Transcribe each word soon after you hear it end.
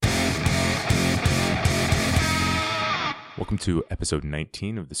Welcome to episode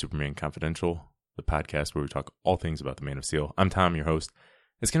 19 of the Superman Confidential, the podcast where we talk all things about the Man of Steel. I'm Tom, your host.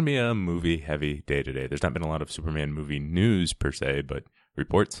 It's going to be a movie-heavy day today. There's not been a lot of Superman movie news per se, but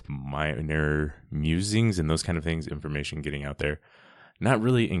reports, minor musings, and those kind of things, information getting out there. Not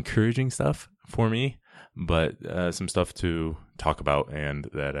really encouraging stuff for me, but some stuff to talk about and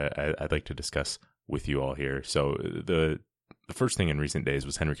that I'd like to discuss with you all here. So the first thing in recent days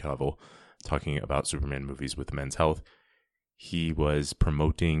was Henry Cavill talking about Superman movies with Men's Health. He was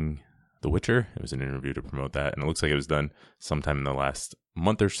promoting The Witcher. It was an interview to promote that, and it looks like it was done sometime in the last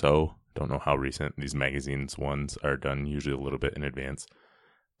month or so. Don't know how recent. These magazines ones are done usually a little bit in advance.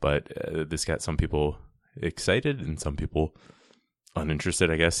 But this got some people excited and some people uninterested,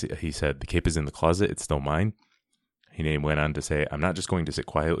 I guess. He said, "The cape is in the closet. It's still mine." He went on to say, "I'm not just going to sit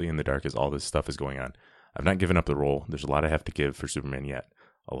quietly in the dark as all this stuff is going on. I've not given up the role. There's a lot I have to give for Superman yet.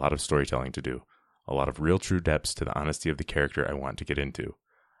 A lot of storytelling to do. A lot of real true depths to the honesty of the character I want to get into.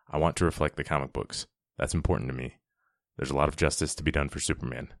 I want to reflect the comic books. That's important to me. There's a lot of justice to be done for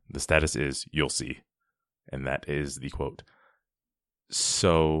Superman. The status is, you'll see." And that is the quote.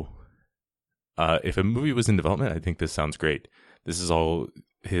 So, if a movie was in development, I think this sounds great. This is all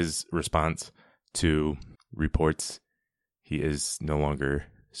his response to reports he is no longer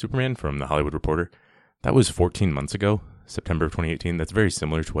Superman from The Hollywood Reporter. That was 14 months ago, September of 2018. That's very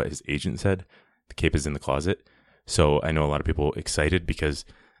similar to what his agent said. The cape is in the closet. So I know a lot of people excited because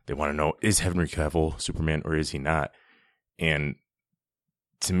they want to know, is Henry Cavill Superman or is he not? And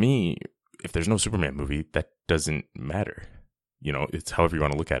to me, if there's no Superman movie, that doesn't matter. You know, it's however you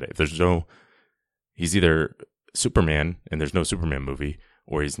want to look at it. If there's no, he's either Superman and there's no Superman movie,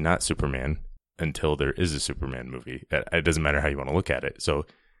 or he's not Superman until there is a Superman movie. It doesn't matter how you want to look at it. So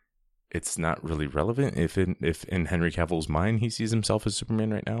it's not really relevant if in Henry Cavill's mind he sees himself as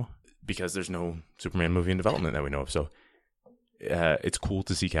Superman right now, because there's no Superman movie in development that we know of. So it's cool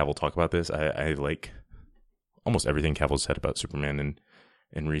to see Cavill talk about this. I like almost everything Cavill said about Superman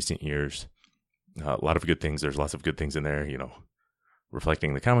in recent years. A lot of good things. There's lots of good things in there, you know,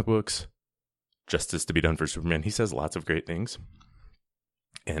 reflecting the comic books, justice to be done for Superman. He says lots of great things.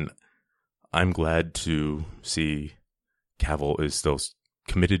 And I'm glad to see Cavill is still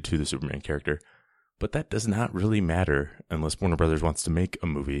committed to the Superman character. But that does not really matter unless Warner Brothers wants to make a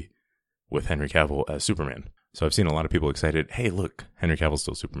movie with Henry Cavill as Superman. So I've seen a lot of people excited, hey, look, Henry Cavill's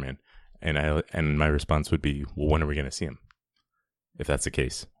still Superman. And my response would be, well, when are we going to see him? If that's the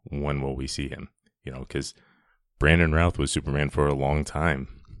case, when will we see him? You know, because Brandon Routh was Superman for a long time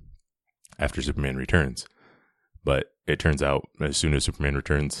after Superman Returns. But it turns out as soon as Superman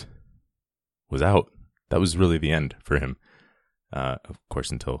Returns was out, that was really the end for him. Of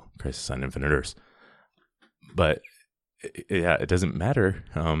course, until Crisis on Infinite Earths. But yeah, it doesn't matter,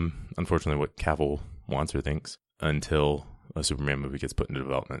 unfortunately, what Cavill wants or thinks until a Superman movie gets put into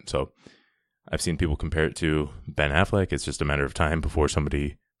development. So I've seen people compare it to Ben Affleck. It's just a matter of time before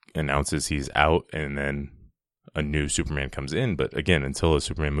somebody announces he's out and then a new Superman comes in. But again, until a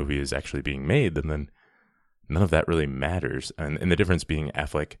Superman movie is actually being made, then none of that really matters. And the difference being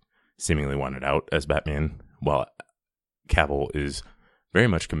Affleck seemingly wanted out as Batman, while Cavill is very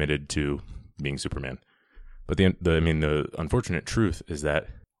much committed to being Superman. But the unfortunate truth is that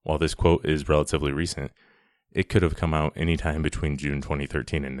while this quote is relatively recent, it could have come out anytime between June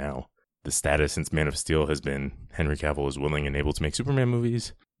 2013 and now. The status since Man of Steel has been Henry Cavill is willing and able to make Superman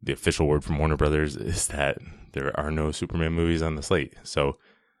movies. The official word from Warner Brothers is that there are no Superman movies on the slate. So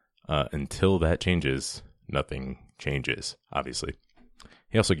until that changes, nothing changes, obviously.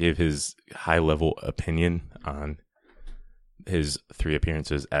 He also gave his high-level opinion on his 3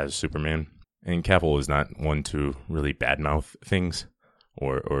 appearances as Superman. And Cavill is not one to really badmouth things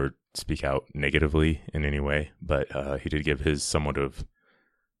or speak out negatively in any way, but he did give his somewhat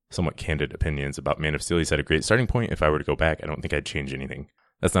candid opinions about Man of Steel. He said, "A great starting point. If I were to go back, I don't think I'd change anything."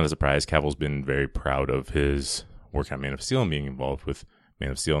 That's not a surprise. Cavill's been very proud of his work on Man of Steel and being involved with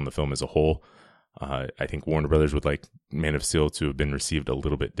Man of Steel and the film as a whole. I think Warner Brothers would like Man of Steel to have been received a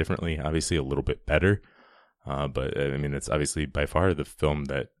little bit differently, obviously a little bit better. But I mean, it's obviously by far the film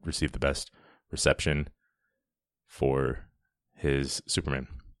that received the best reception for his Superman.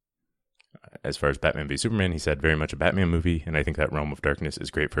 As far as Batman v Superman, he said, "Very much a Batman movie, and I think that Realm of Darkness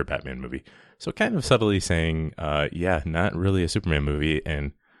is great for a Batman movie." So kind of subtly saying, yeah, not really a Superman movie,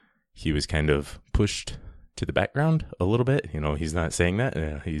 and he was kind of pushed to the background a little bit. You know, he's not saying that.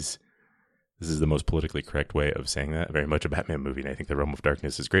 This is the most politically correct way of saying that. Very much a Batman movie, and I think the Realm of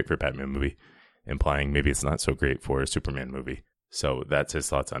Darkness is great for a Batman movie, implying maybe it's not so great for a Superman movie. So that's his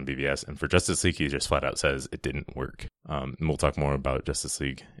thoughts on BVS. And for Justice League, he just flat out says it didn't work. And we'll talk more about Justice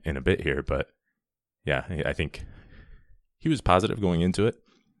League in a bit here. But yeah, I think he was positive going into it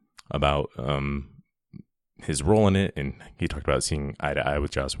about his role in it, and he talked about seeing eye to eye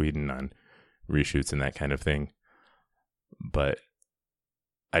with Joss Whedon on reshoots and that kind of thing. But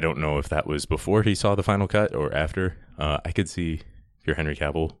I don't know if that was before he saw the final cut or after. I could see if you're Henry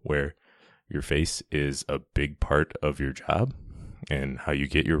Cavill where your face is a big part of your job and how you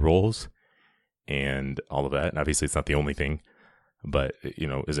get your roles and all of that. And obviously it's not the only thing, but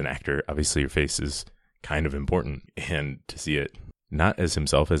as an actor, obviously your face is kind of important. And to see it not as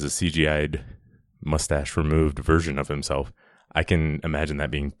himself, as a CGI'd mustache removed version of himself, I can imagine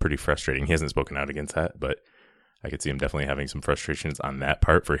that being pretty frustrating. He hasn't spoken out against that, but I could see him definitely having some frustrations on that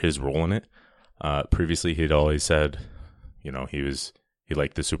part for his role in it. Previously, he'd always said, he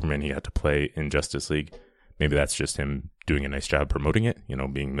liked the Superman he got to play in Justice League. Maybe that's just him doing a nice job promoting it,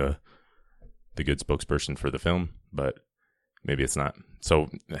 being the good spokesperson for the film, but maybe it's not. So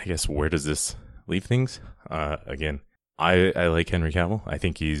I guess where does this leave things? Again, I like Henry Cavill. I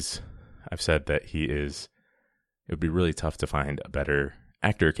think I've said that it would be really tough to find a better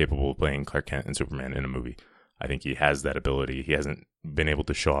actor capable of playing Clark Kent and Superman in a movie. I think he has that ability. He hasn't been able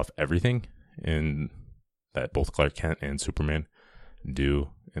to show off everything in that both Clark Kent and Superman do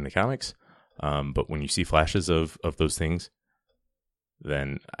in the comics. But when you see flashes of those things,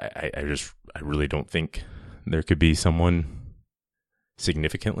 then I really don't think there could be someone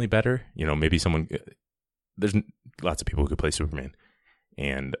significantly better. Maybe there's lots of people who could play Superman,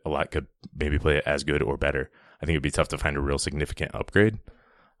 and a lot could maybe play it as good or better. I think it'd be tough to find a real significant upgrade.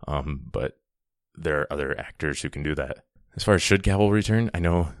 But there are other actors who can do that. As far as should Cavill return, I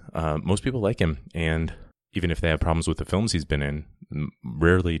know most people like him, and even if they have problems with the films he's been in,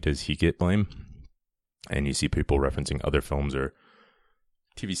 rarely does he get blame. And you see people referencing other films or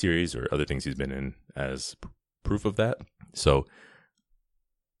TV series or other things he's been in as proof of that. So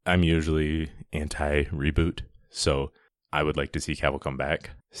I'm usually anti-reboot, so I would like to see Cavill come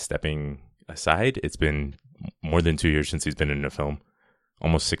back. Stepping aside, it's been more than 2 years since he's been in a film.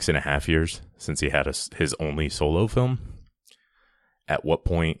 Almost 6.5 years since he had his only solo film. At what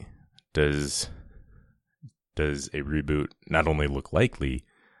point does a reboot not only look likely,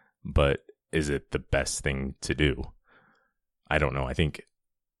 but is it the best thing to do? I don't know. I think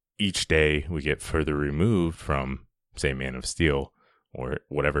each day we get further removed from, say, Man of Steel or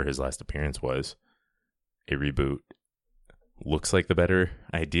whatever his last appearance was, a reboot looks like the better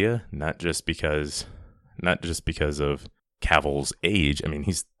idea, not just because of Cavill's age. I mean,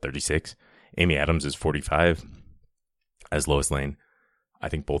 he's 36. Amy Adams is 45 as Lois Lane. I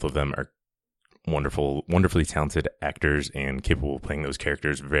think both of them are wonderfully talented actors and capable of playing those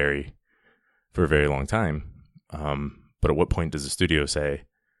characters for a very long time. But at what point does the studio say,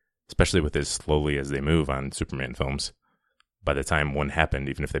 especially with as slowly as they move on Superman films, by the time one happened,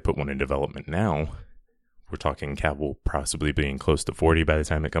 even if they put one in development now, we're talking Cavill possibly being close to 40 by the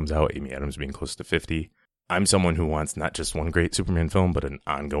time it comes out, Amy Adams being close to 50. I'm someone who wants not just one great Superman film, but an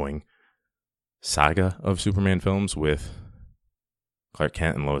ongoing saga of Superman films with Clark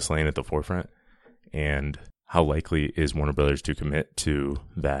Kent and Lois Lane at the forefront. And how likely is Warner Brothers to commit to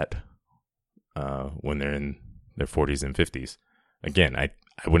that when they're in their 40s and 50s? Again, I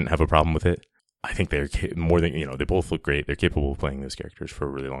wouldn't have a problem with it. I think they're more than, they both look great. They're capable of playing those characters for a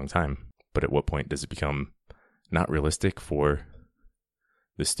really long time. But at what point does it become not realistic for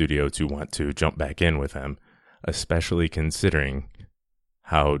the studio to want to jump back in with them, especially considering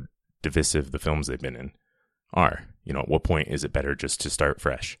how divisive the films they've been in are? At what point is it better just to start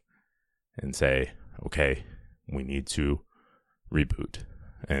fresh and say, okay, we need to reboot?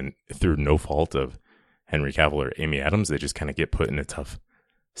 And through no fault of Henry Cavill or Amy Adams, they just kind of get put in a tough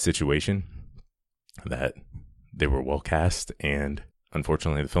situation that they were well cast, and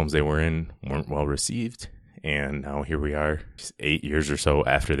unfortunately the films they were in weren't well received. And now here we are 8 years or so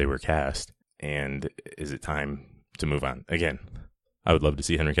after they were cast. And is it time to move on? Again, I would love to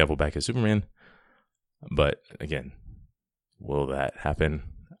see Henry Cavill back as Superman. But again, will that happen?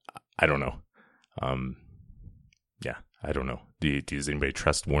 I don't know. I don't know. Does anybody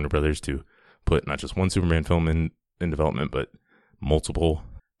trust Warner Brothers to put not just one Superman film in development, but multiple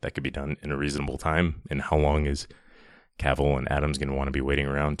that could be done in a reasonable time? And how long is Cavill and Adams going to want to be waiting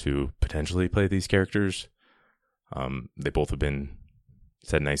around to potentially play these characters? They both have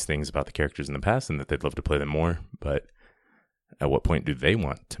said nice things about the characters in the past and that they'd love to play them more. But at what point do they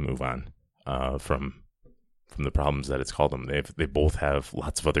want to move on from the problems that it's called them? They both have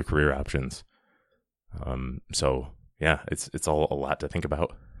lots of other career options. So yeah, it's all a lot to think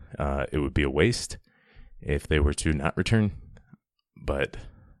about. It would be a waste if they were to not return, but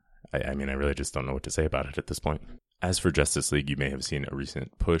I mean, I really just don't know what to say about it at this point. As for Justice League, you may have seen a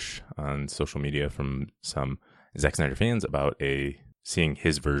recent push on social media from some Zack Snyder fans about seeing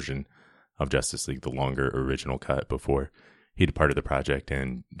his version of Justice League, the longer original cut, before he departed the project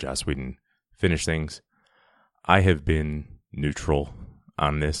and Joss Whedon finished things. I have been neutral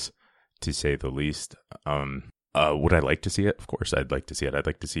on this, to say the least. Would I like to see it? Of course, I'd like to see it. I'd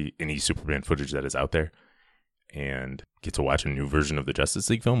like to see any Superman footage that is out there and get to watch a new version of the Justice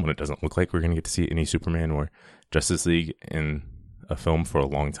League film when it doesn't look like we're going to get to see any Superman or Justice League in a film for a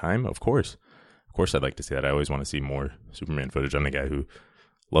long time. Of course, I'd like to see that. I always want to see more Superman footage. I'm the guy who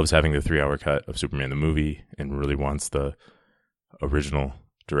loves having the 3-hour cut of Superman the movie and really wants the original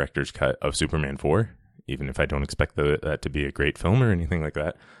director's cut of Superman 4. Even if I don't expect that to be a great film or anything like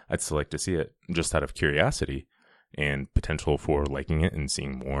that, I'd still like to see it just out of curiosity and potential for liking it and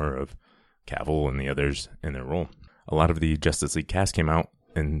seeing more of Cavill and the others in their role. A lot of the Justice League cast came out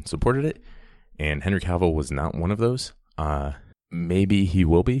and supported it, and Henry Cavill was not one of those. Maybe he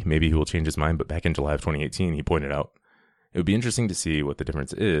will be. Maybe he will change his mind, but back in July of 2018, he pointed out, it would be interesting to see what the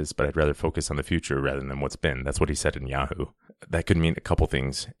difference is, but I'd rather focus on the future rather than what's been. That's what he said in Yahoo. That could mean a couple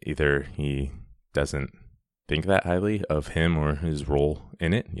things. Either he doesn't think that highly of him or his role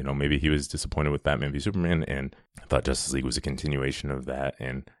in it. Maybe he was disappointed with Batman v Superman and thought Justice League was a continuation of that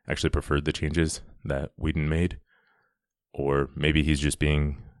and actually preferred the changes that Whedon made. Or maybe he's just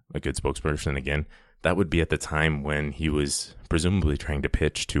being a good spokesperson again. That would be at the time when he was presumably trying to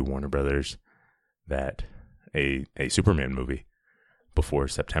pitch to Warner Brothers that a Superman movie before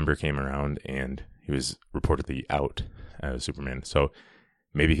September came around and he was reportedly out as Superman. So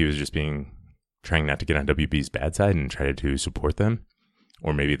maybe he was just trying not to get on WB's bad side and try to support them.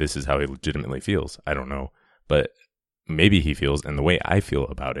 Or maybe this is how he legitimately feels. I don't know. But maybe he feels, and the way I feel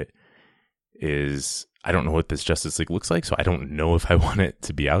about it is, I don't know what this Justice League looks like, so I don't know if I want it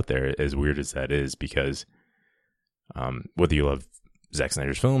to be out there, as weird as that is, because whether you love Zack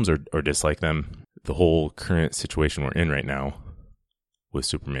Snyder's films or dislike them, the whole current situation we're in right now with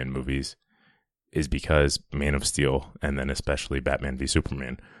Superman movies is because Man of Steel and then especially Batman v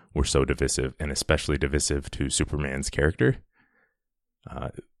Superman were so divisive, and especially divisive to Superman's character.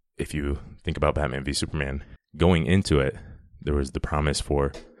 If you think about Batman v Superman, going into it, there was the promise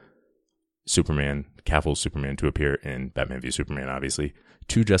for Superman, Cavill's Superman, to appear in Batman v Superman, obviously.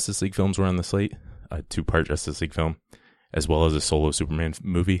 2 Justice League films were on the slate, a 2-part Justice League film, as well as a solo Superman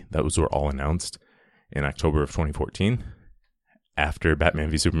movie. Those were all announced in October of 2014. After Batman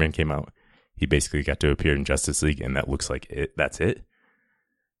v Superman came out, he basically got to appear in Justice League, and that looks like it. That's it.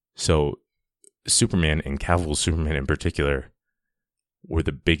 So Superman, and Cavill's Superman in particular, were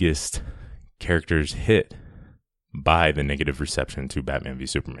the biggest characters hit by the negative reception to Batman v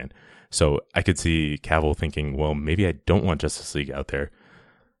Superman. So I could see Cavill thinking, well, maybe I don't want Justice League out there,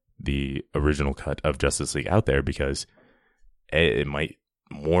 the original cut of Justice League out there, because it might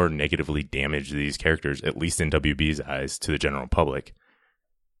more negatively damage these characters, at least in WB's eyes, to the general public.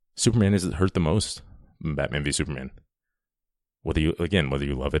 Superman is hurt the most in Batman v Superman. Whether you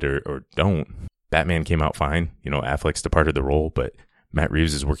love it or don't, Batman came out fine. Affleck's departed the role, but Matt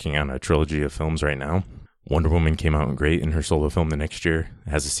Reeves is working on a trilogy of films right now. Wonder Woman came out great in her solo film the next year.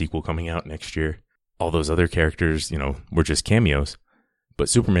 Has a sequel coming out next year. All those other characters, were just cameos. But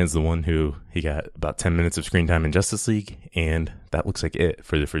Superman's the one who, he got about 10 minutes of screen time in Justice League, and that looks like it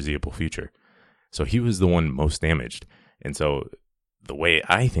for the foreseeable future. So he was the one most damaged. And so the way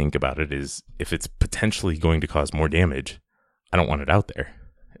I think about it is, if it's potentially going to cause more damage, I don't want it out there,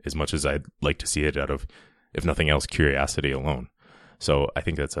 as much as I'd like to see it out of, if nothing else, curiosity alone. So I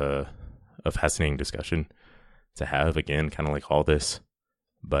think that's a fascinating discussion to have, again, kind of like all this,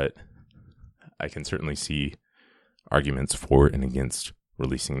 but I can certainly see arguments for and against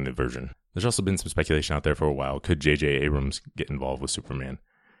releasing the version. There's also been some speculation out there for a while. Could J.J. Abrams get involved with Superman?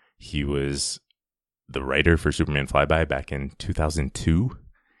 He was the writer for Superman Flyby back in 2002,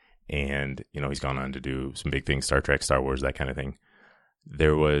 and he's gone on to do some big things, Star Trek, Star Wars, that kind of thing.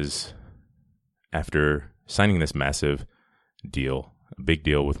 There was, after signing this massive deal, a big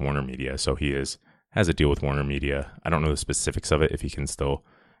deal with Warner Media, so he has a deal with Warner Media. I don't know the specifics of it, if he can still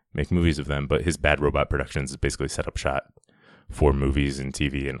make movies of them, but his Bad Robot Productions is basically set up shop for movies and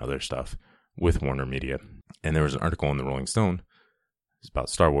TV and other stuff with Warner Media. And there was an article in the Rolling Stone, it's about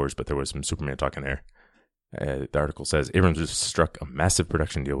Star Wars, but there was some Superman talk in there. The article says, Abrams has struck a massive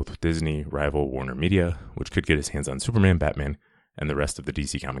production deal with Disney rival Warner Media, which could get his hands on Superman, Batman, and the rest of the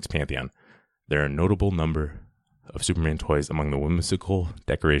DC Comics pantheon. There are a notable number of Superman toys among the whimsical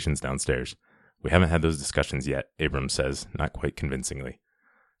decorations downstairs. We haven't had those discussions yet, Abrams says, not quite convincingly.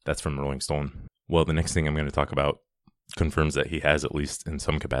 That's from Rolling Stone. Well, the next thing I'm going to talk about confirms that he has, at least in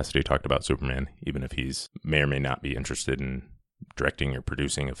some capacity, talked about Superman, even if he's may or may not be interested in directing or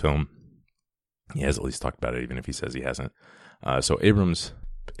producing a film. He has at least talked about it, even if he says he hasn't. So Abrams,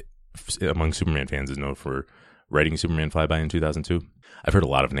 among Superman fans, is known for writing Superman Flyby in 2002. I've heard a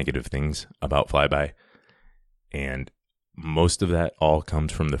lot of negative things about Flyby, and most of that all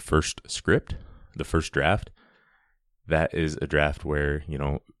comes from the first script, the first draft. That is a draft where,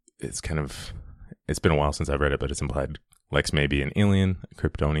 it's been a while since I've read it, but it's implied Lex may be an alien, a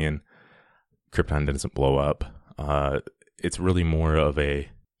Kryptonian. Krypton doesn't blow up. It's really more of a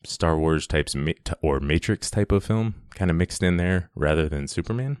Star Wars types or Matrix type of film kind of mixed in there rather than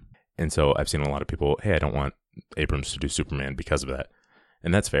Superman. And so I've seen a lot of people, hey, I don't want Abrams to do Superman because of that.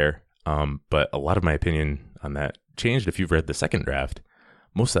 And that's fair. But a lot of my opinion on that changed. If you've read the second draft,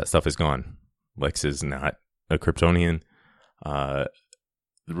 most of that stuff is gone. Lex is not a Kryptonian.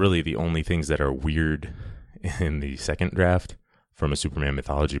 Really the only things that are weird in the second draft from a Superman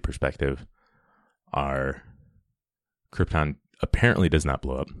mythology perspective are Krypton apparently does not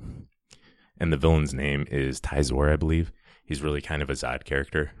blow up. And the villain's name is Tyzor, I believe. He's really kind of a Zod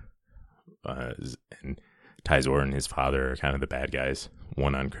character. And Tyzor and his father are kind of the bad guys.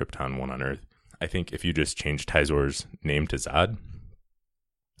 One on Krypton, one on Earth. I think if you just change Tyzor's name to Zod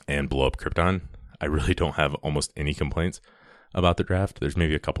and blow up Krypton, I really don't have almost any complaints about the draft. There's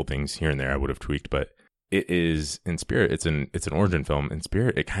maybe a couple things here and there I would have tweaked, but it is, in spirit, it's an origin film. In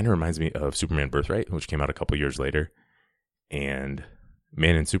spirit, it kind of reminds me of Superman Birthright, which came out a couple years later, and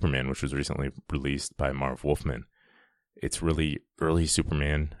Man and Superman, which was recently released by Marv Wolfman. It's really early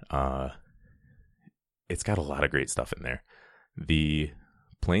Superman. It's got a lot of great stuff in there. The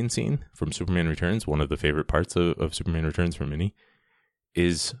plane scene from Superman Returns, one of the favorite parts of Superman Returns for many,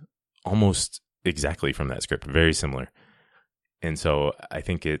 is almost exactly from that script, very similar. And so I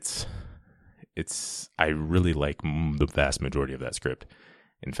think I really like the vast majority of that script.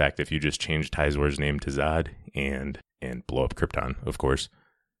 In fact, if you just change Tyzor's name to Zod and blow up Krypton, of course,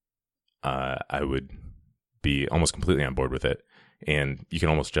 I would be almost completely on board with it. And you can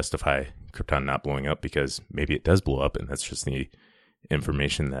almost justify Krypton not blowing up because maybe it does blow up, and that's just the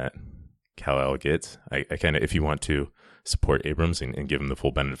information that Kal-El gets. I kind of, if you want to support Abrams and give him the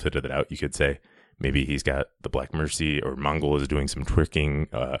full benefit of the doubt, you could say maybe he's got the Black Mercy, or Mongul is doing some tricking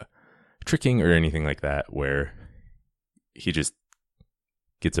or anything like that, where he just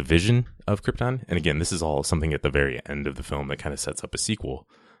gets a vision of Krypton. And again, this is all something at the very end of the film that kind of sets up a sequel.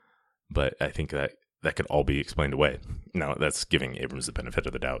 But I think that could all be explained away. Now, that's giving Abrams the benefit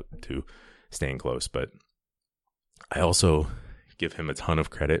of the doubt to staying close. But I also give him a ton of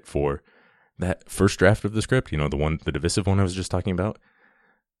credit for that first draft of the script, the divisive one I was just talking about.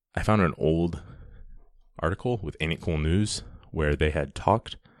 I found an old article with Ain't It Cool News where they had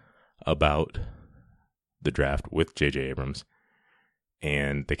talked about the draft with J.J. Abrams,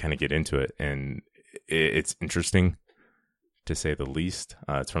 and they kind of get into it, and it's interesting to say the least.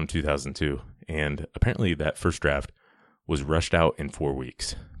 It's from 2002, and apparently that first draft was rushed out in 4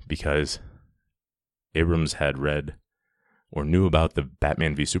 weeks because Abrams had read or knew about the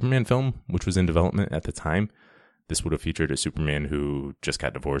Batman v Superman film, which was in development at the time. This would have featured a Superman who just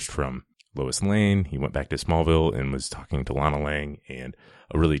got divorced from Lois Lane. He went back to Smallville and was talking to Lana Lang, and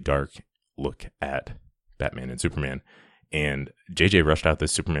a really dark look at Batman and Superman. And JJ rushed out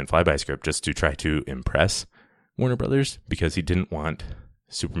this Superman Flyby script just to try to impress Warner Brothers because he didn't want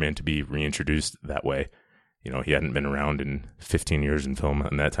Superman to be reintroduced that way. He hadn't been around in 15 years in film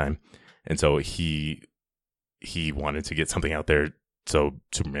in that time. And so he wanted to get something out there so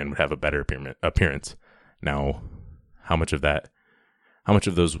Superman would have a better appearance. Now, how much of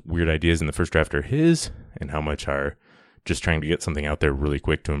those weird ideas in the first draft are his, and how much are just trying to get something out there really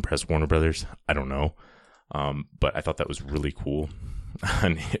quick to impress Warner Brothers, I don't know. But I thought that was really cool,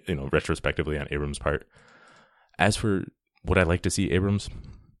 retrospectively on Abrams' part. As for what I'd like to see Abrams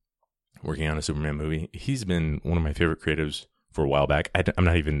working on a Superman movie, he's been one of my favorite creatives for a while back. I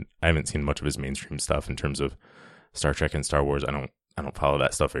haven't seen much of his mainstream stuff in terms of Star Trek and Star Wars. I don't follow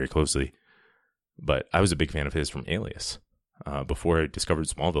that stuff very closely, but I was a big fan of his from Alias. Before I discovered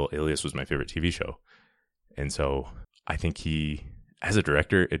Smallville, Alias was my favorite TV show. And so I think he, as a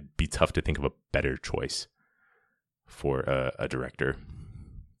director, it'd be tough to think of a better choice for a director,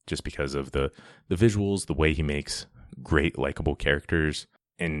 just because of the visuals, the way he makes great, likable characters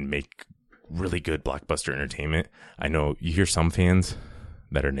and make really good blockbuster entertainment. I know you hear some fans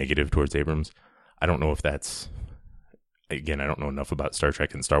that are negative towards Abrams. I don't know if that's, again, I don't know enough about Star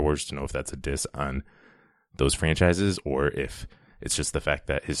Trek and Star Wars to know if that's a diss on those franchises, or if it's just the fact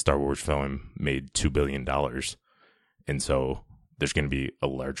that his Star Wars film made $2 billion. And so there's going to be a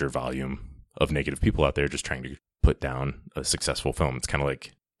larger volume of negative people out there just trying to put down a successful film. It's kind of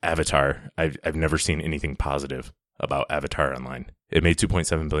like Avatar. I've never seen anything positive about Avatar online. It made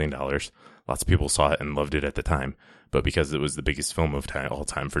 $2.7 billion. Lots of people saw it and loved it at the time, but because it was the biggest film of all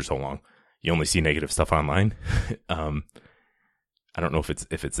time for so long, you only see negative stuff online. I don't know if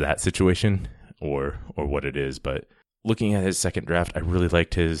it's that situation or what it is, but looking at his second draft, I really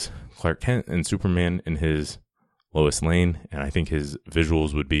liked his Clark Kent and Superman and his Lois Lane, and I think his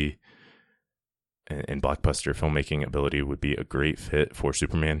visuals would be and blockbuster filmmaking ability would be a great fit for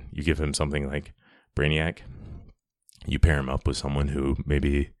Superman. You give him something like Brainiac, you pair him up with someone who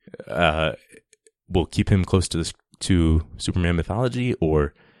maybe will keep him close to Superman mythology,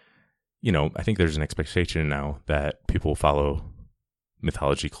 or, you know, I think there's an expectation now that people follow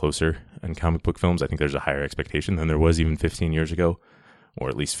mythology closer in comic book films. I think there's a higher expectation than there was even 15 years ago, or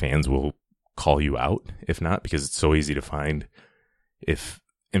at least fans will call you out if not, because it's so easy to find if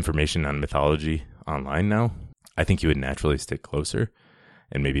information on mythology online now. I think you would naturally stick closer,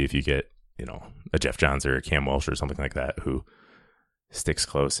 and maybe if you get, you know, a Jeff Johns or a Cam Welsh or something like that who sticks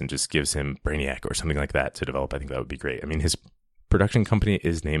close and just gives him Brainiac or something like that to develop, I think that would be great. I mean, his production company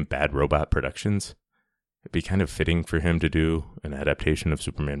is named Bad Robot Productions. It'd be kind of fitting for him to do an adaptation of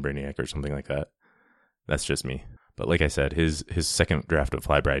Superman Brainiac or something like that. That's just me. But like I said, his second draft of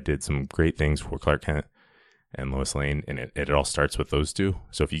Flyby did some great things for Clark Kent and Lois Lane, and it all starts with those two.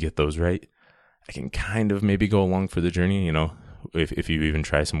 So if you get those right, I can kind of maybe go along for the journey, you know, if you even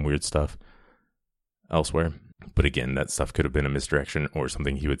try some weird stuff elsewhere. But again, that stuff could have been a misdirection or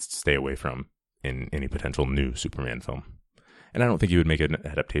something he would stay away from in any potential new Superman film. And I don't think he would make an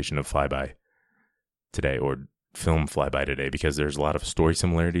adaptation of Flyby today or film Flyby today, because there's a lot of story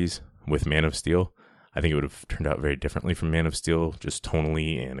similarities with Man of Steel. I think it would have turned out very differently from Man of Steel, just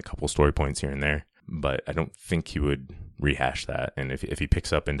tonally and a couple story points here and there. But I don't think he would rehash that. And if he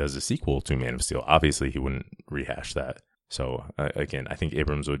picks up and does a sequel to Man of Steel, obviously he wouldn't rehash that. So again, I think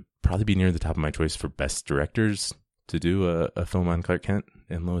Abrams would probably be near the top of my choice for best directors to do a film on Clark Kent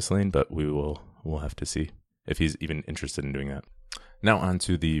and Lois Lane, but we'll have to see if he's even interested in doing that. Now on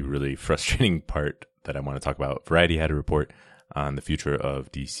to the really frustrating part that I want to talk about. Variety had a report on the future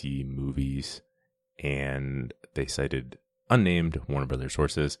of DC movies, and they cited unnamed Warner Brothers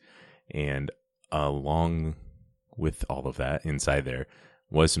sources, and along with all of that, inside there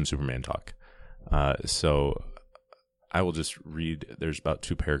was some Superman talk. So I will just read, there's about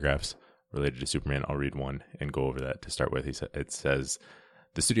 2 paragraphs related to Superman. I'll read one and go over that to start with. It says,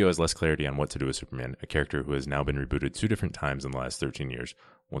 the studio has less clarity on what to do with Superman, a character who has now been rebooted 2 different times in the last 13 years,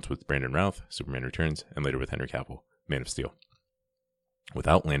 once with Brandon Routh, Superman Returns, and later with Henry Cavill, Man of Steel.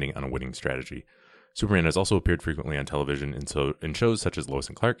 Without landing on a winning strategy, Superman has also appeared frequently on television in shows such as Lois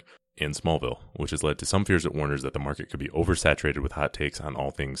and Clark and Smallville, which has led to some fears at Warner's that the market could be oversaturated with hot takes on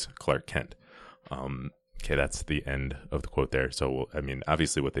all things Clark Kent. Okay, that's the end of the quote there. So, I mean,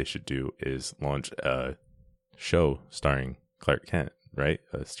 obviously what they should do is launch a show starring Clark Kent, right?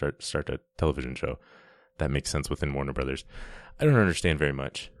 Start a television show. That makes sense within Warner Brothers. I don't understand very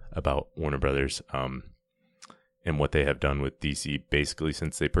much about Warner Brothers and what they have done with DC basically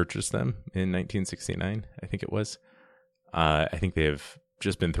since they purchased them in 1969, I think it was. I think they have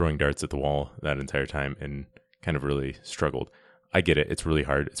just been throwing darts at the wall that entire time and kind of really struggled. I get it. It's really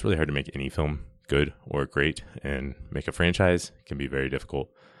hard. It's really hard to make any film good or great, and make a franchise can be very difficult.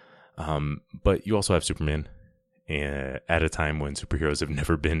 But you also have Superman at a time when superheroes have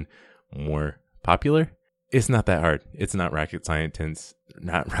never been more popular. It's not that hard. It's not rocket science.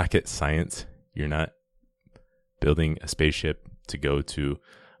 You're not building a spaceship to go to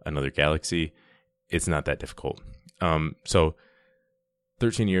another galaxy. It's not that difficult. So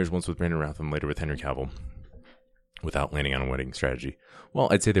 13 years, once with Brandon Routh and later with Henry Cavill, without landing on a winning strategy. Well,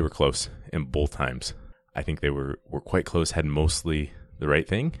 I'd say they were close in both times. I think they were quite close, had mostly the right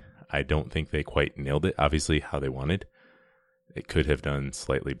thing. I don't think they quite nailed it, obviously, how they wanted. It could have done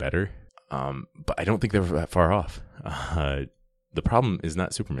slightly better, but I don't think they were that far off. The problem is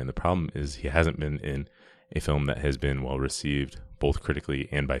not Superman. The problem is he hasn't been in a film that has been well received, both critically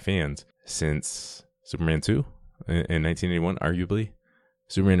and by fans, since Superman 2 in 1981, arguably.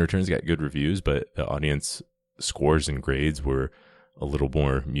 Superman Returns got good reviews, but the audience scores and grades were a little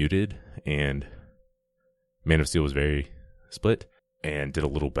more muted, and Man of Steel was very split and did a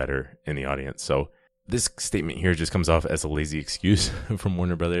little better in the audience. So this statement here just comes off as a lazy excuse from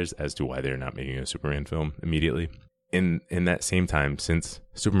Warner Brothers as to why they're not making a Superman film immediately. In that same time, since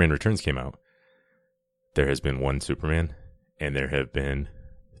Superman Returns came out, there has been one Superman, and there have been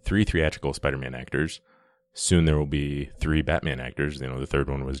 3 theatrical Spider-Man actors. Soon there will be 3 Batman actors. You know, the third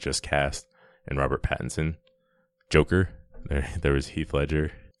one was just cast, and Robert Pattinson. Joker, there was Heath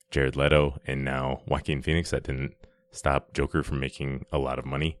Ledger, Jared Leto, and now Joaquin Phoenix. That didn't stop Joker from making a lot of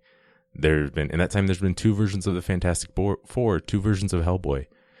money. In that time, there's been 2 versions of the Fantastic Four, 2 versions of Hellboy,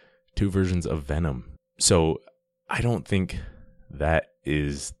 2 versions of Venom. So I don't think that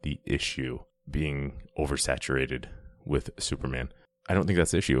is the issue, being oversaturated with Superman. I don't think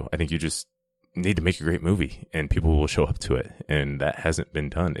that's the issue. I think you just need to make a great movie and people will show up to it. And that hasn't been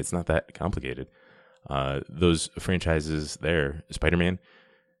done. It's not that complicated. Those franchises there, Spider-Man,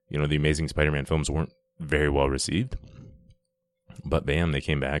 the Amazing Spider-Man films weren't very well received. But bam, they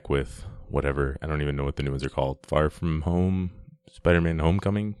came back with whatever. I don't even know what the new ones are called. Far From Home, Spider-Man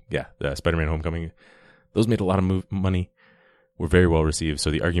Homecoming. Yeah, Spider-Man Homecoming. Those made a lot of money, were very well received.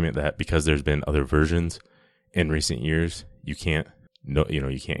 So the argument that because there's been other versions in recent years, you can't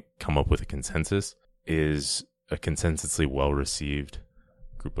come up with a consensus is a consensusly well received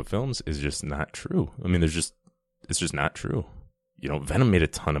group of films is just not true. I mean, it's just not true. Venom made a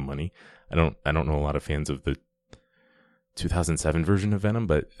ton of money. I don't know a lot of fans of the 2007 version of Venom,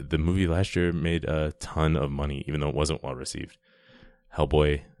 but the movie last year made a ton of money, even though it wasn't well received.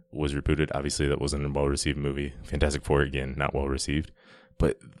 Hellboy was rebooted. Obviously, that wasn't a well received movie. Fantastic Four, again, not well received.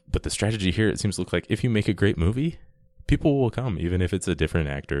 But the strategy here, it seems to look like if you make a great movie, people will come, even if it's a different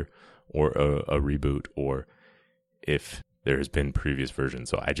actor or a reboot, or if there has been previous versions.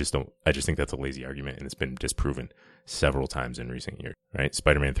 So I just think that's a lazy argument, and it's been disproven several times in recent years. Right?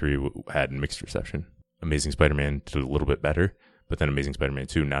 Spider-Man 3 had mixed reception. Amazing Spider-Man did a little bit better, but then Amazing Spider-Man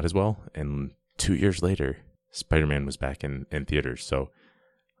 2 not as well. And 2 years later, Spider-Man was back in theaters. So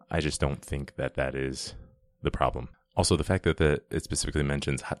I just don't think that is the problem. Also, the fact that it specifically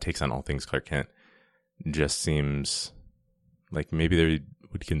mentions hot takes on all things Clark Kent just seems like maybe they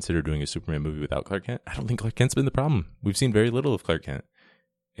would consider doing a Superman movie without Clark Kent. I don't think Clark Kent's been the problem. We've seen very little of Clark Kent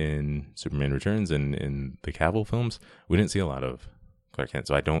in Superman Returns and in the Cavill films. We didn't see a lot of Clark Kent,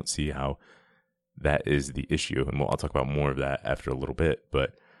 so I don't see how that is the issue. And I'll talk about more of that after a little bit.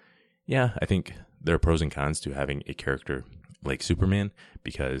 But yeah, I think there are pros and cons to having a character like Superman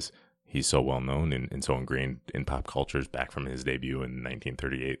because he's so well known and so ingrained in pop cultures back from his debut in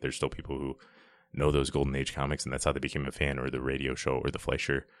 1938. There's still people who know those Golden Age comics, and that's how they became a fan, or the radio show, or the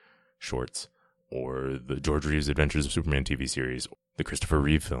Fleischer shorts, or the George Reeves Adventures of Superman TV series, the Christopher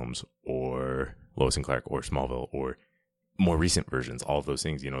Reeve films, or Lois and Clark, or Smallville, or more recent versions. All of those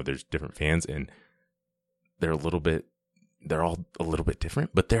things, there's different fans, and they're all a little bit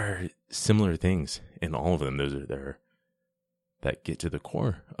different, but there are similar things in all of them. Those are there that get to the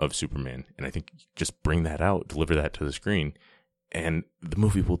core of Superman, and I think just bring that out, deliver that to the screen, and the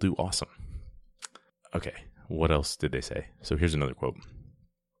movie will do awesome. Okay, what else did they say? So here's another quote.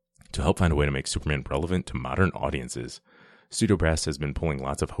 To help find a way to make Superman relevant to modern audiences, Studio Brass has been pulling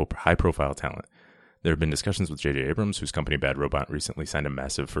lots of high-profile talent. There have been discussions with J.J. Abrams, whose company Bad Robot recently signed a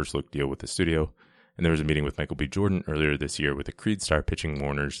massive first-look deal with the studio, and there was a meeting with Michael B. Jordan earlier this year with the Creed star pitching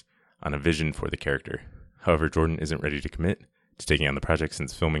Warner's on a vision for the character. However, Jordan isn't ready to commit to taking on the project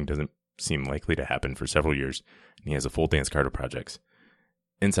since filming doesn't seem likely to happen for several years, and he has a full dance card of projects.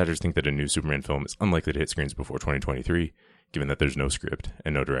 Insiders think that a new Superman film is unlikely to hit screens before 2023, given that there's no script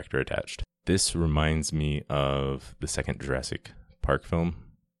and no director attached. This reminds me of the second Jurassic Park film,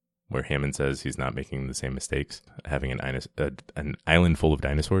 where Hammond says he's not making the same mistakes, having an island full of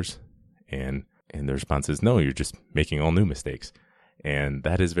dinosaurs, and the response is, no, you're just making all new mistakes. And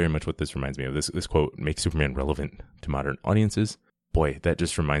that is very much what this reminds me of. This quote, make Superman relevant to modern audiences. Boy, that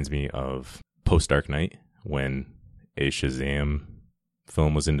just reminds me of post-Dark Knight, when a Shazam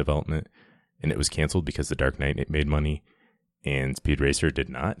film was in development and it was canceled because The Dark Knight made money and Speed Racer did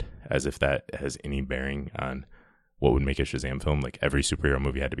not, as if that has any bearing on what would make a Shazam film. Like, every superhero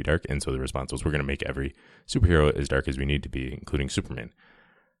movie had to be dark, and so the response was, we're going to make every superhero as dark as we need to be, including Superman,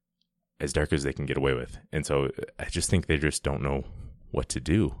 as dark as they can get away with. And so I just think they just don't know what to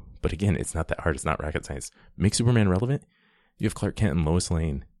do. But again, it's not that hard. It's not rocket science. Make Superman relevant. You have Clark Kent and Lois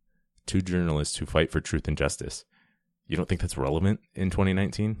Lane, 2 journalists who fight for truth and justice. You don't think that's relevant in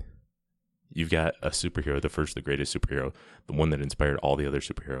 2019? You've got a superhero, the greatest superhero, the one that inspired all the other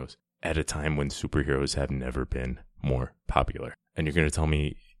superheroes, at a time when superheroes have never been more popular. And you're going to tell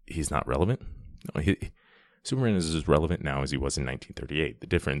me he's not relevant? No, Superman is as relevant now as he was in 1938. The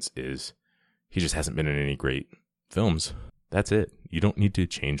difference is he just hasn't been in any great films. That's it. You don't need to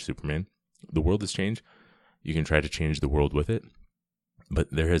change Superman. The world has changed. You can try to change the world with it, but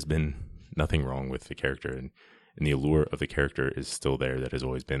there has been nothing wrong with the character, and the allure of the character is still there. That has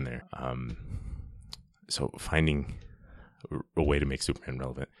always been there. So finding a way to make Superman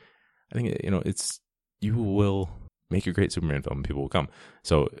relevant, I think, you will make a great Superman film and people will come.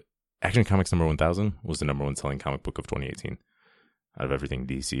 So Action Comics number 1000 was the number 1 selling comic book of 2018. Out of everything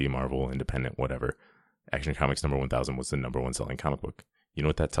DC, Marvel, Independent, whatever, Action Comics number 1000 was the number 1 selling comic book. You know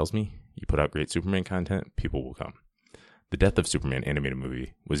what that tells me? You put out great Superman content, people will come. The Death of Superman animated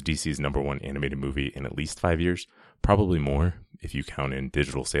movie was DC's #1 animated movie in at least 5 years, probably more if you count in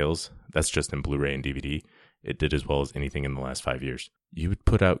digital sales. That's just in Blu-ray and DVD. It did as well as anything in the last 5 years. You would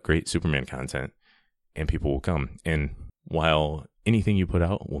put out great Superman content and people will come. And while anything you put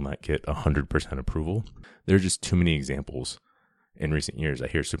out will not get 100% approval, there are just too many examples in recent years. I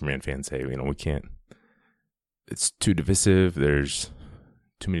hear Superman fans say, we can't, it's too divisive, there's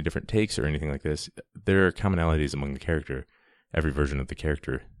too many different takes or anything like this. There are commonalities among the character, every version of the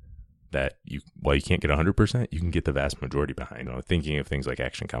character, that while you can't get 100%, you can get the vast majority behind. Thinking of things like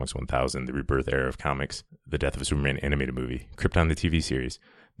Action Comics 1000, the Rebirth era of comics, the Death of Superman animated movie, Krypton the TV series.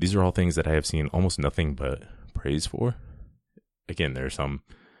 These are all things that I have seen almost nothing but praise for. Again, there are some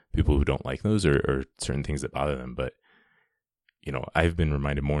people who don't like those or certain things that bother them, but I've been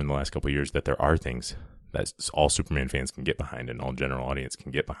reminded more in the last couple of years that there are things that all Superman fans can get behind and all general audience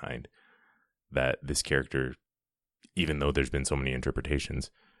can get behind, that this character, even though there's been so many interpretations,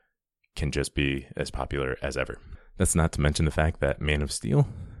 can just be as popular as ever. That's not to mention the fact that Man of Steel,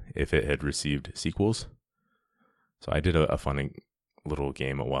 if it had received sequels, so I did a funny little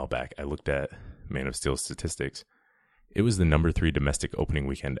game a while back. I looked at Man of Steel statistics. It was the #3 domestic opening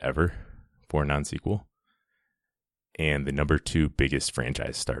weekend ever for a non-sequel, and the #2 biggest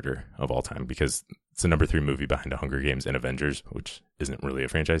franchise starter of all time, because it's the #3 movie behind The Hunger Games and Avengers, which isn't really a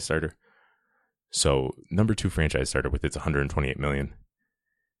franchise starter. So #2 franchise starter with its $128 million.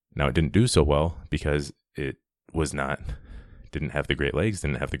 Now, it didn't do so well because it didn't have the great legs,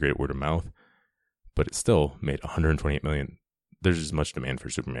 didn't have the great word of mouth, but it still made $128 million. There's as much demand for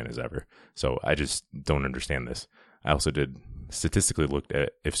Superman as ever. So I just don't understand this. I also statistically looked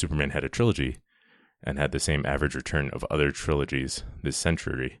at if Superman had a trilogy and had the same average return of other trilogies this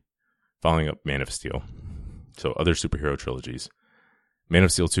century, following up Man of Steel. So other superhero trilogies. Man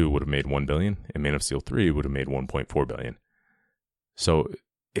of Steel 2 would have made $1 billion, and Man of Steel 3 would have made $1.4 billion. So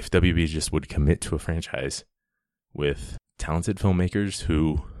if WB just would commit to a franchise with talented filmmakers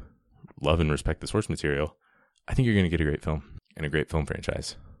who love and respect the source material, I think you're going to get a great film and a great film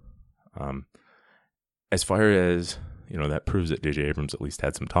franchise. As far as, that proves that J.J. Abrams at least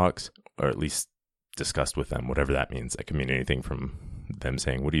had some talks, or at least discussed with them, whatever that means. That could mean anything from them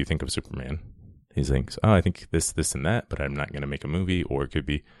saying, what do you think of Superman? He thinks, I think this, and that, but I'm not going to make a movie. Or it could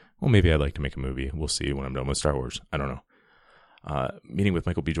be, well, maybe I'd like to make a movie. We'll see when I'm done with Star Wars. I don't know. Meeting with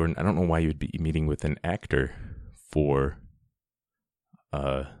Michael B. Jordan, I don't know why you'd be meeting with an actor for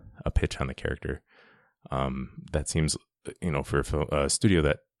a pitch on the character. That seems, for a studio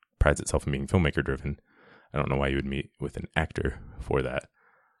that prides itself on being filmmaker driven, I don't know why you would meet with an actor for that.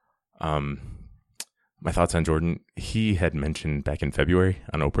 My thoughts on Jordan, he had mentioned back in February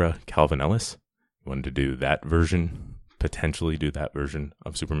on Oprah, Calvin Ellis. He wanted to do that version, potentially do that version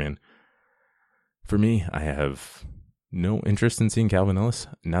of Superman. For me, I have no interest in seeing Calvin Ellis.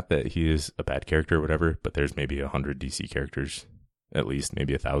 Not that he is a bad character or whatever, but there's maybe 100 DC characters, at least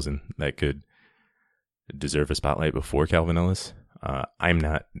maybe 1,000, that could deserve a spotlight before Calvin Ellis. I'm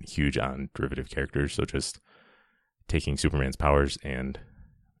not huge on derivative characters, so just taking Superman's powers and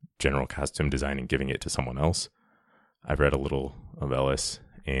general costume design and giving it to someone else. I've read a little of Ellis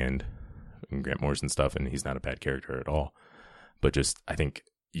and Grant Morrison stuff, and he's not a bad character at all. But I think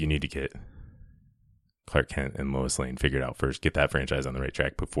you need to get Clark Kent and Lois Lane figured out first. Get that franchise on the right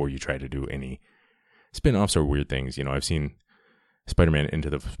track before you try to do any spin-offs or weird things. I've seen Spider-Man Into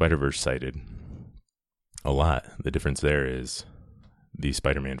the Spider-Verse cited a lot. The difference there is the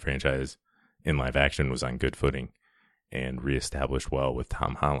Spider-Man franchise in live action was on good footing and reestablished well with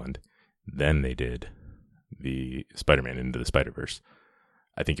Tom Holland. Then they did the Spider-Man Into the Spider-Verse.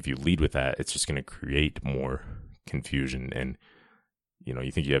 I think if you lead with that, it's just going to create more confusion. And,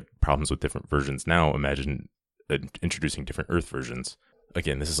 you think you have problems with different versions now. Imagine introducing different Earth versions.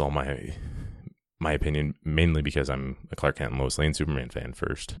 Again, this is all my opinion, mainly because I'm a Clark Kent and Lois Lane Superman fan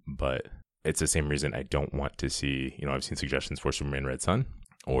first. But it's the same reason I don't want to see, I've seen suggestions for Superman Red Son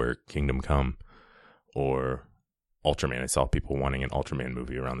or Kingdom Come or Ultraman. I saw people wanting an Ultraman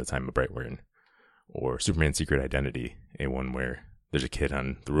movie around the time of Brightburn, or Superman Secret Identity, a one where there's a kid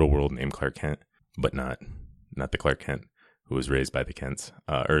on the real world named Clark Kent, but not the Clark Kent who was raised by the Kents,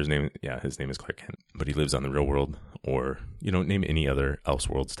 or his name is Clark Kent, but he lives on the real world, or, name any other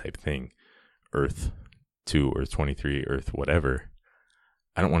Elseworlds type thing, Earth 2, Earth 23, Earth whatever.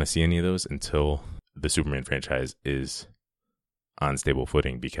 I don't want to see any of those until the Superman franchise is on stable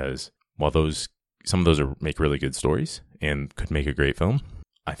footing, because while some of those make really good stories and could make a great film,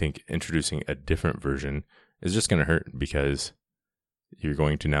 I think introducing a different version is just going to hurt, because you're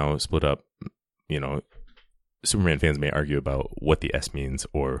going to now split up, Superman fans may argue about what the S means,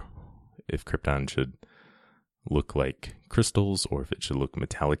 or if Krypton should look like crystals, or if it should look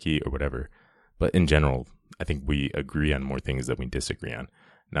metallic-y or whatever. But in general, I think we agree on more things that we disagree on.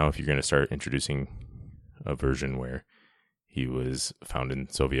 Now, if you're going to start introducing a version where he was found in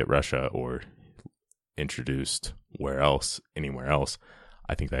Soviet Russia or introduced anywhere else,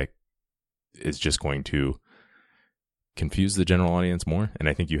 I think that is just going to confuse the general audience more. And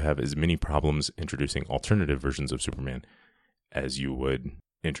I think you have as many problems introducing alternative versions of Superman as you would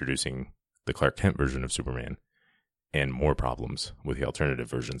introducing the Clark Kent version of Superman, and more problems with the alternative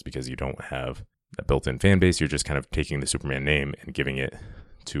versions because you don't have a built-in fan base. You're just kind of taking the Superman name and giving it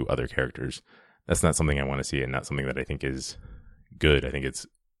to other characters. That's not something I want to see, and not something that I think is good. I think it's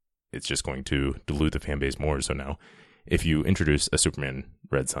just going to dilute the fan base more. So now, if you introduce a Superman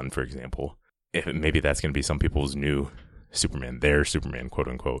Red Son, for example, maybe that's going to be some people's new Superman, their Superman, quote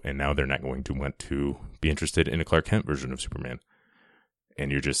unquote, and now they're not going to want to be interested in a Clark Kent version of Superman. And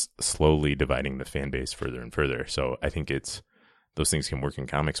you're just slowly dividing the fan base further and further. So I think those things can work in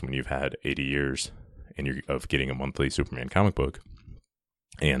comics when you've had 80 years of getting a monthly Superman comic book,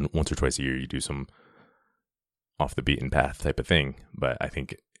 and once or twice a year you do some off the beaten path type of thing. But I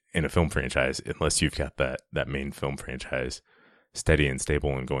think in a film franchise, unless you've got that main film franchise steady and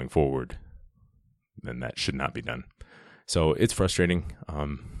stable and going forward, then that should not be done. So it's frustrating.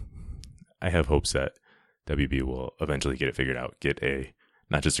 I have hopes that WB will eventually get it figured out, get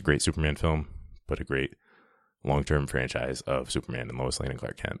not just a great Superman film, but a great long-term franchise of Superman and Lois Lane and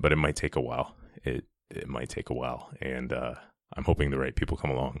Clark Kent. But it might take a while. It might take a while. And I'm hoping the right people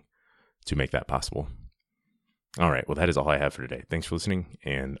come along to make that possible. All right. Well, that is all I have for today. Thanks for listening,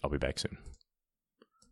 and I'll be back soon.